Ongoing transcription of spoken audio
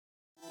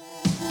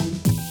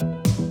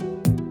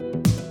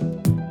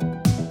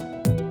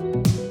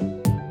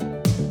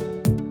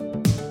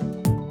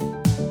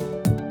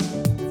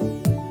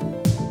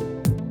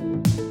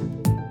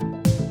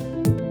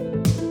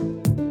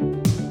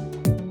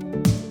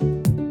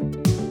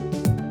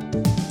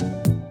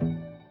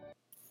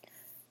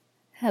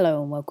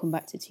Hello and welcome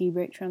back to Tea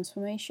Break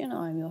Transformation.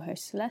 I'm your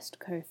host Celeste,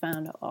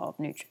 co-founder of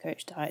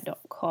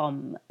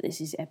NutriCoachDiet.com. This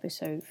is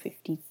episode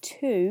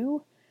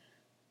 52,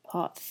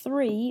 part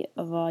 3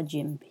 of our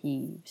gym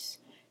peeves.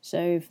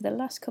 So for the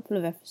last couple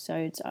of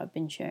episodes I've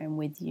been sharing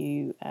with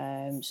you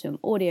some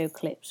audio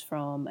clips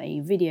from a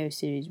video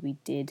series we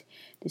did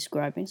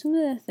describing some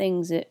of the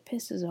things that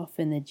piss us off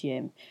in the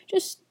gym.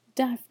 Just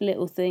daft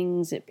little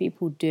things that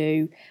people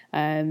do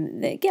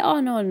that get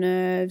on our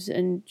nerves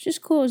and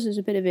just causes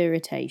a bit of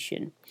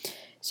irritation.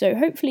 So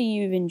hopefully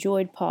you've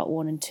enjoyed part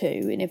 1 and 2,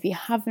 and if you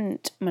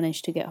haven't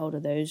managed to get hold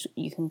of those,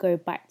 you can go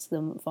back to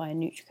them via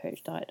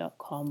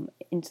NutriCoachDiet.com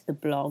into the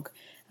blog,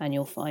 and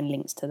you'll find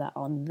links to that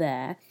on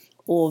there,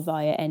 or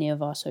via any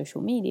of our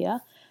social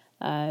media.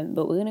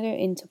 But we're going to go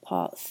into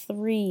part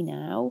 3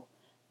 now,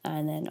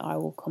 and then I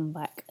will come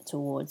back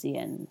towards the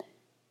end.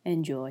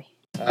 Enjoy.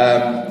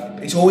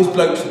 It's always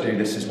blokes that do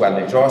this as well.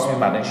 It drives me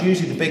mad. It's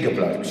usually the bigger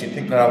blokes. You'd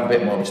think they'll have a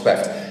bit more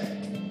respect.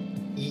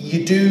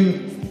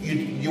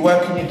 You're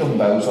working your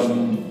dumbbells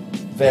on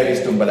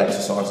various dumbbell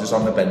exercises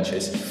on the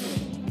benches,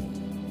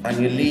 and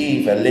you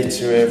leave a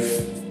litter of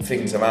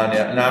things around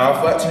you. Now,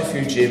 I've worked in a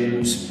few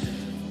gyms,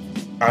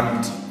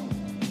 and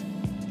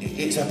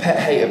it's a pet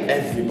hate of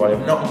everybody.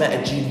 I've not met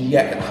a gym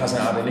yet that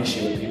hasn't had an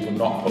issue with people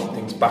not putting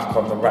things back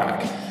on the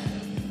rack.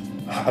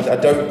 I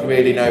don't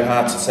really know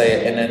how to say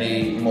it in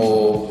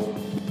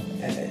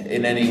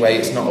any way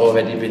it's not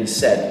already been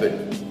said,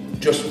 but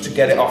just to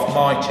get it off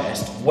my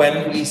chest,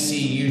 when we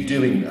see you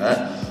doing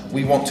that,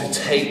 we want to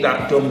take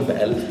that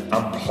dumbbell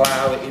and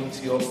plough it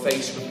into your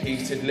face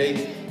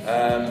repeatedly,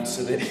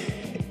 so that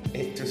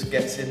it just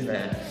gets in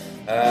there.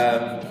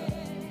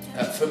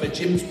 From a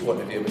gym's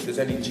point of view, if there's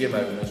any gym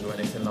owners or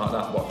anything like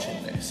that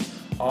watching this,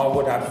 I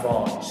would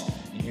advise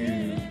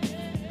you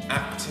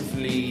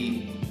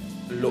actively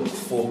look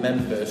for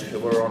members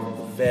who are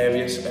on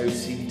various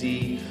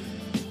OCD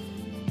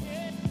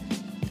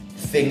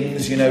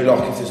things,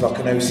 like if there's like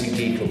an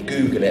OCD club,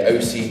 Google it,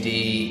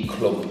 OCD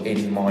club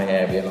in my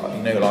area, like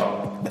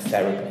a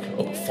therapy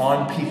club.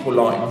 Find people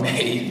like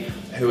me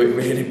who it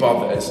really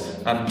bothers,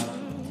 and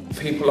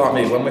people like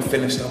me, when we're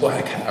finished our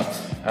workout,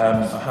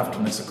 I have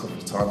done this a couple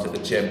of times at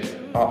the gym,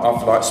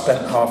 I've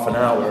spent half an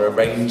hour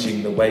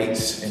arranging the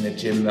weights in a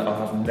gym that I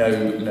have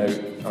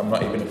I'm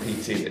not even a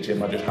PT at the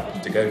gym, I just happen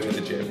to go to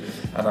the gym,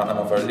 and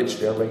I've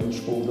literally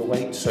arranged all the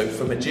weights. So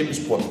from a gym's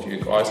point of view,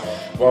 guys,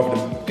 rather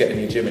than getting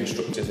your gym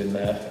instructors in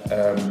there,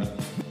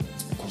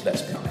 because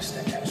let's be honest,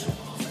 they go so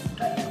often,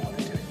 don't know what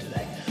they're doing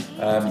today.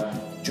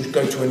 Just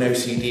go to an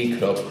OCD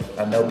club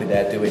and they'll be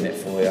there doing it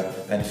for you.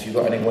 And if you've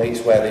got any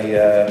weights where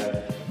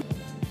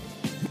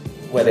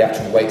the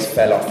actual weights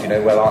fell off, and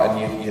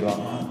you're like,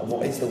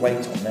 what is the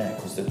weight on there?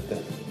 Because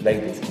the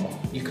labels come off.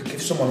 You could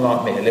give someone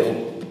like me a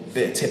little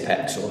bit of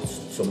Tipp-Ex or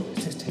some.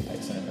 It is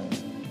Tipp-Ex, isn't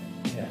it?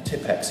 Yeah,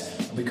 Tipp-Ex.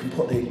 And we can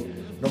put the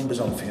numbers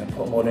on for you and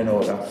put them all in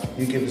order.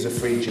 You give us a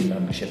free gym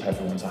membership,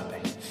 everyone's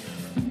happy.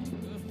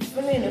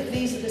 Funnily enough,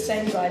 these are the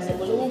same guys that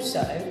will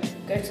also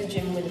go to the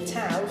gym with a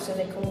towel so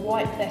they can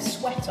wipe their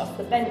sweat off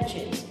the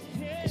benches.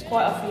 Because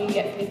quite often you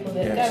get people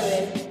that go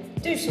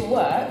in, do some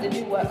work, they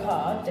do work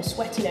hard, they're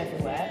sweating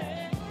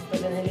everywhere,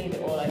 but then they leave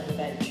it all over the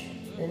bench.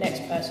 The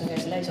next person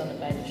goes, lays on the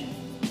bench,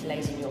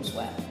 lays in your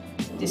sweat.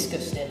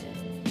 Disgusting.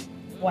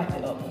 Wipe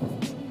it up.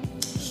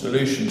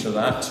 Solution to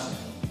that,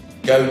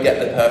 go get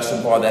the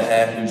person by the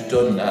hair who's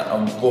done that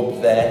and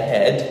rub their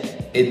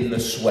head in the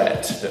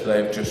sweat that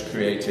they've just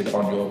created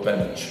on your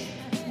bench.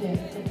 Yeah.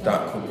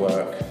 That could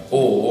work.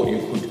 Or you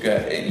could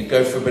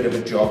go for a bit of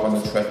a jog on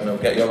the treadmill,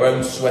 get your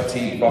own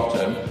sweaty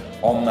bottom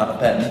on that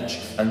bench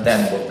and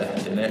then rub the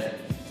head in it.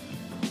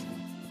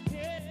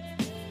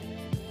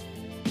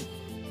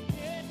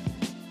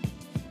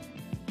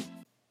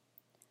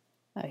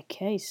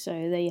 Okay, so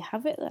there you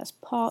have it. That's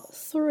part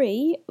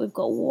 3. We've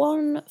got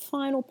one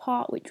final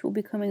part which will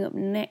be coming up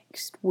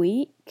next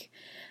week.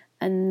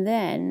 And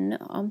then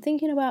I'm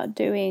thinking about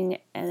doing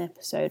an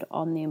episode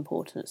on the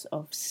importance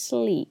of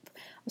sleep.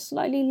 A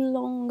slightly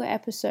longer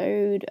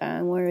episode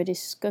where I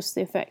discuss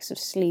the effects of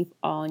sleep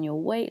on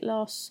your weight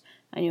loss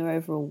and your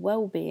overall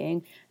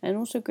well-being, and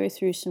also go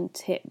through some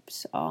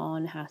tips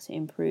on how to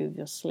improve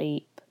your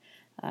sleep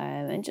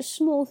and just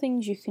small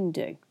things you can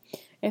do.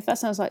 If that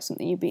sounds like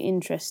something you'd be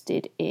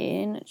interested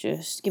in,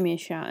 just give me a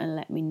shout and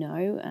let me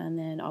know, and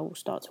then I will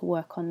start to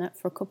work on that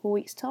for a couple of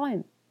weeks'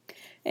 time.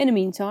 In the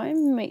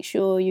meantime, make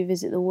sure you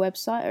visit the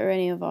website or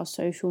any of our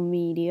social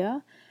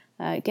media.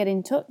 Get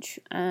in touch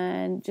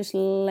and just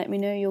let me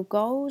know your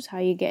goals, how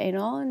you're getting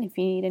on, if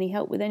you need any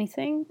help with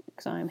anything,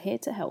 because I'm here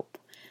to help.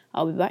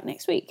 I'll be back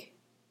next week.